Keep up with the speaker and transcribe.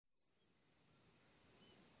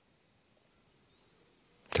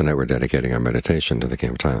Tonight we're dedicating our meditation to the King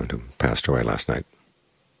of Thailand, who passed away last night.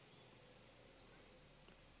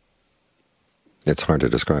 It's hard to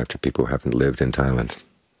describe to people who haven't lived in Thailand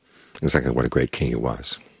exactly what a great king he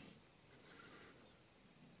was,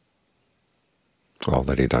 all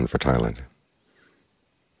that he'd done for Thailand.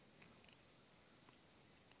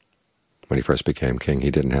 When he first became king, he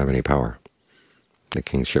didn't have any power. The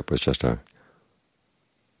kingship was just at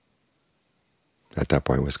that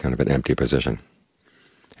point, was kind of an empty position.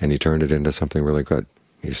 And he turned it into something really good.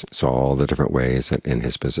 He saw all the different ways that in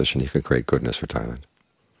his position he could create goodness for Thailand,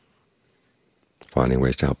 finding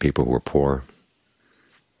ways to help people who were poor,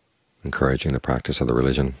 encouraging the practice of the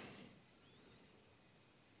religion,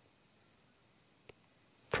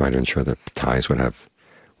 trying to ensure that Thais would have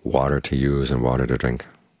water to use and water to drink.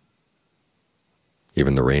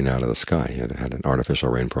 Even the rain out of the sky, he had an artificial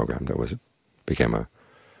rain program that became a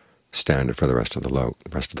standard for the rest of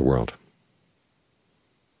the world.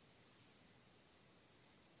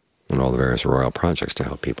 And all the various royal projects to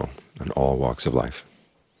help people in all walks of life.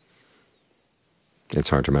 It's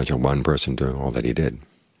hard to imagine one person doing all that he did,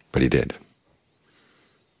 but he did.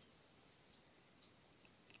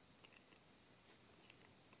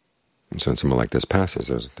 And so when someone like this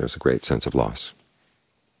passes, there's a great sense of loss.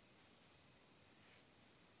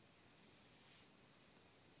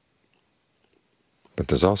 But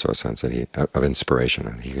there's also a sense that of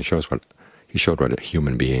inspiration. He showed what a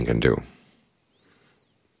human being can do.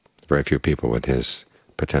 Very few people with his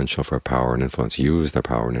potential for power and influence use their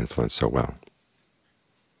power and influence so well.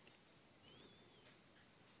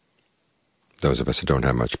 Those of us who don't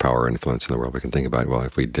have much power or influence in the world, we can think about, well,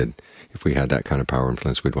 if we had that kind of power and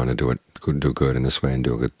influence, we'd want to do good in this way and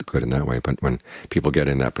do good in that way. But when people get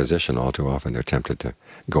in that position, all too often they're tempted to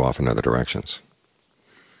go off in other directions.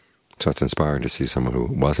 So it's inspiring to see someone who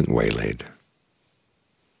wasn't waylaid,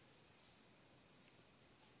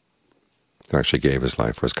 who actually gave his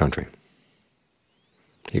life for his country.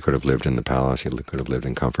 He could have lived in the palace, he could have lived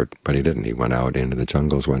in comfort, but he didn't. He went out into the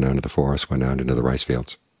jungles, went out into the forests, went out into the rice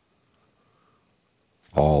fields,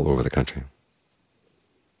 all over the country,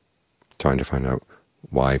 trying to find out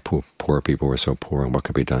why poor people were so poor and what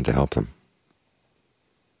could be done to help them.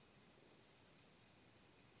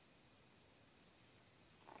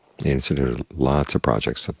 He instituted lots of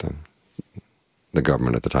projects that the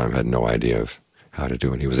government at the time had no idea of how to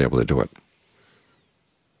do, and he was able to do it.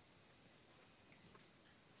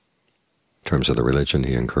 In terms of the religion,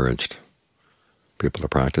 he encouraged people to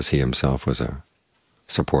practice. He himself was a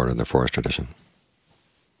supporter of the forest tradition.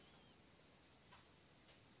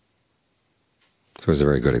 So he was a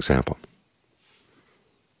very good example.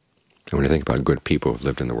 And when you think about good people who've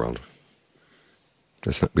lived in the world,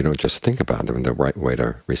 we don't just think about them. The right way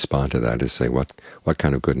to respond to that is say, what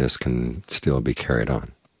kind of goodness can still be carried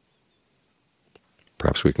on?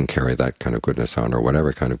 Perhaps we can carry that kind of goodness on, or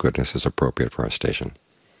whatever kind of goodness is appropriate for our station.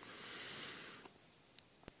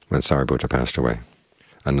 When Sariputta passed away,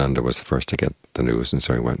 Ananda was the first to get the news, and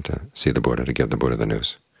so he went to see the Buddha to give the Buddha the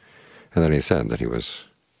news. And then he said that he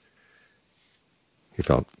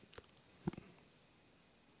felt,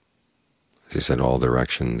 as he said, all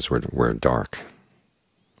directions were dark.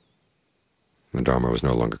 The Dhamma was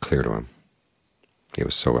no longer clear to him. He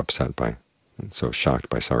was so upset and so shocked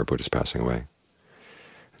by Sariputta's passing away. And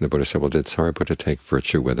the Buddha said, well, did Sariputta take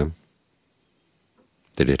virtue with him?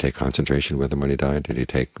 Did he take concentration with him when he died? Did he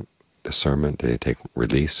take discernment? Did he take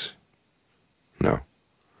release? No.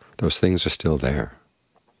 Those things are still there.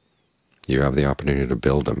 You have the opportunity to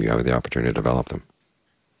build them. You have the opportunity to develop them.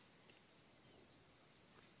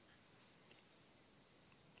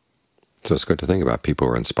 So it's good to think about people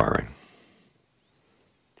who are inspiring,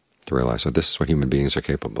 to realize that this is what human beings are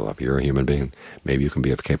capable of. You're a human being. Maybe you can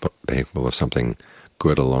be capable of something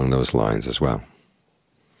good along those lines as well.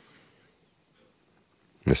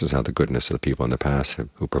 And this is how the goodness of the people in the past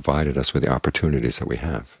who provided us with the opportunities that we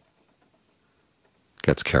have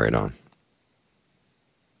gets carried on.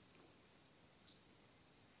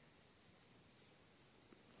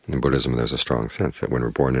 In Buddhism, there's a strong sense that when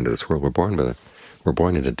we're born into this world, we're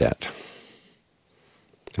born into debt.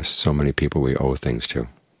 There's so many people we owe things to.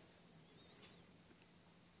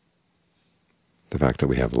 The fact that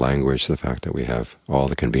we have language, the fact that we have all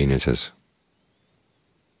the conveniences,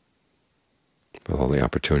 with all the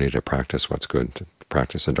opportunity to practice what's good, to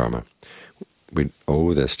practice the Dharma, we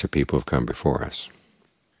owe this to people who've come before us.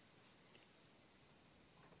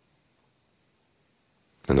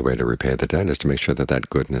 And the way to repay the debt is to make sure that that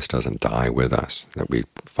goodness doesn't die with us, that we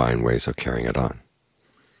find ways of carrying it on.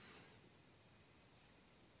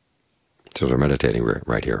 So we're meditating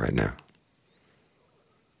right here, right now.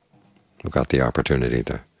 We've got the opportunity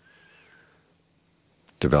to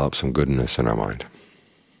develop some goodness in our mind.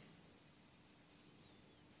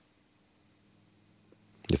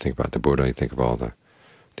 You think about the Buddha, you think of all the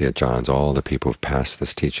ajahns, all the people who've passed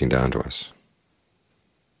this teaching down to us.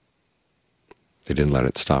 They didn't let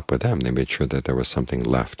it stop with them. They made sure that there was something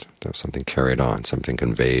left, there was something carried on, something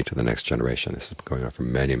conveyed to the next generation. This has been going on for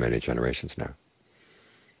many, many generations now.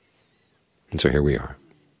 And so here we are,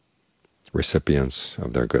 recipients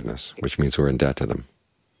of their goodness, which means we're in debt to them.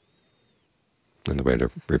 And the way to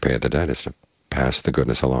repay the debt is to pass the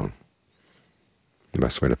goodness along. The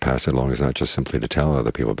best way to pass it along is not just simply to tell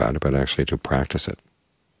other people about it, but actually to practice it.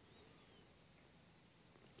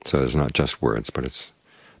 So it's not just words, but it's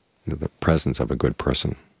the presence of a good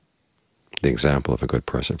person, the example of a good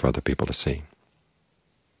person for other people to see.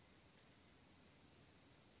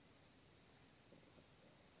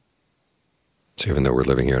 So even though we're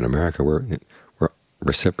living here in America, we're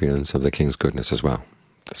recipients of the King's goodness as well.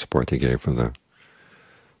 The support they gave from the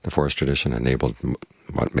forest tradition enabled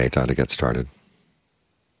Metta to get started.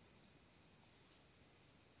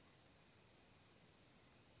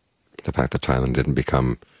 The fact that Thailand didn't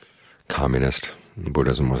become communist,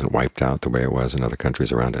 Buddhism wasn't wiped out the way it was in other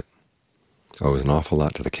countries around it, owes an awful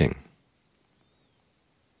lot to the King.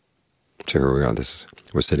 So here we are.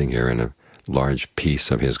 We're sitting here in a large piece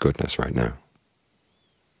of his goodness right now.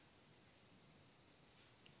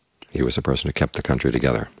 He was the person who kept the country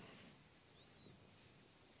together,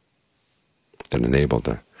 that enabled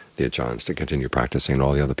the ajahns to continue practicing, and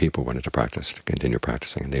all the other people wanted to practice, to continue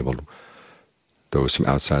practicing, enabled those from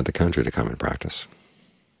outside the country to come and practice,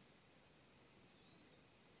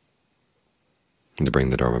 and to bring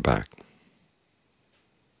the Dharma back.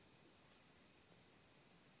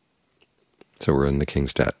 So we're in the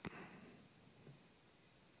King's debt.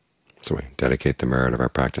 So we dedicate the merit of our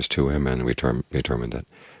practice to him, and we determine that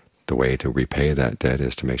the way to repay that debt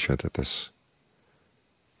is to make sure that this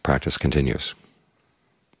practice continues.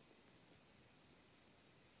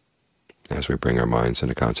 As we bring our minds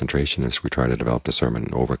into concentration, as we try to develop discernment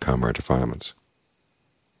and overcome our defilements.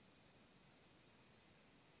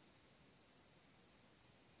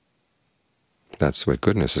 That's what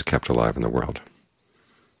goodness is kept alive in the world.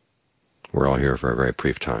 We're all here for a very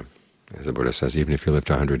brief time. As the Buddha says, even if you live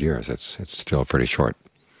to 100 years, it's still pretty short.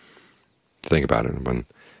 Think about it. When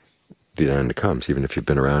the end comes, even if you've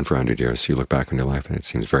been around for 100 years, you look back on your life and it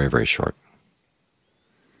seems very, very short.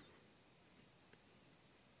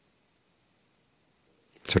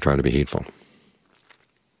 So try to be heedful.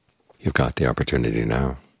 You've got the opportunity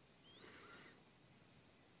now.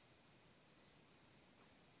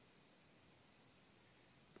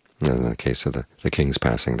 In the case of the King's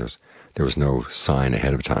passing, there was no sign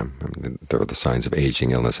ahead of time. I mean, there were the signs of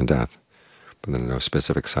aging, illness, and death, but there was no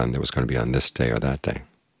specific sign that was going to be on this day or that day.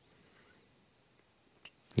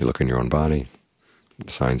 You look in your own body,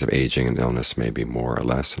 the signs of aging and illness may be more or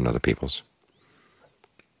less than other people's.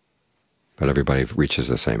 But everybody reaches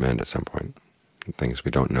the same end at some point. Things we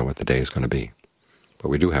don't know what the day is going to be. But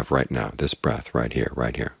we do have right now, this breath right here,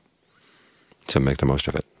 right here. So make the most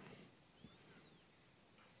of it.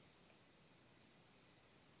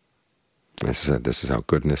 This is how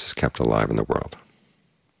goodness is kept alive in the world.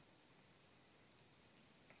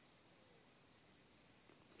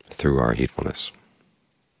 Through our heedfulness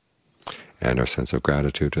and our sense of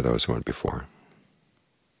gratitude to those who went before.